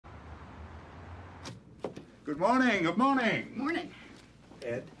Good morning, good morning. Morning.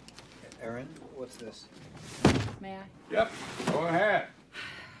 Ed, Erin, what's this? May I? Yep, go ahead.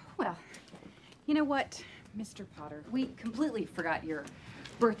 Well, you know what, Mr. Potter? We completely forgot your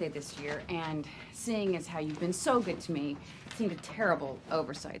birthday this year, and seeing as how you've been so good to me, it seemed a terrible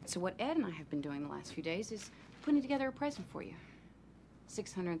oversight. So what Ed and I have been doing the last few days is putting together a present for you.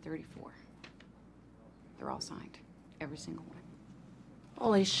 634. They're all signed. Every single one.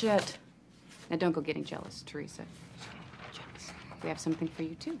 Holy shit. Now don't go getting jealous, Teresa. Jealous. We have something for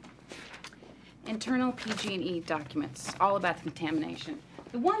you, too. Internal PG&E documents, all about the contamination.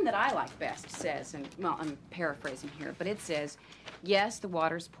 The one that I like best says, and, well, I'm paraphrasing here, but it says, yes, the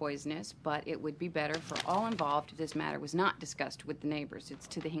water's poisonous, but it would be better for all involved if this matter was not discussed with the neighbors. It's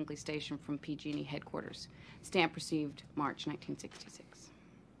to the Hinckley Station from PG&E headquarters. Stamp received March 1966.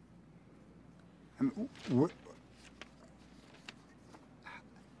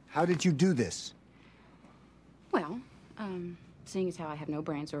 How did you do this? Well, seeing as how I have no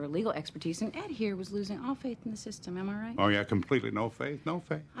brains or legal expertise, and Ed here was losing all faith in the system, am I right? Oh, yeah, completely no faith, no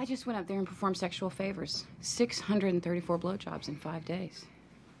faith. I just went up there and performed sexual favors. 634 blowjobs in 5 days.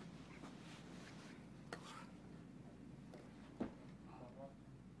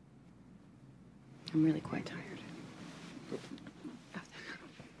 I'm really quite tired.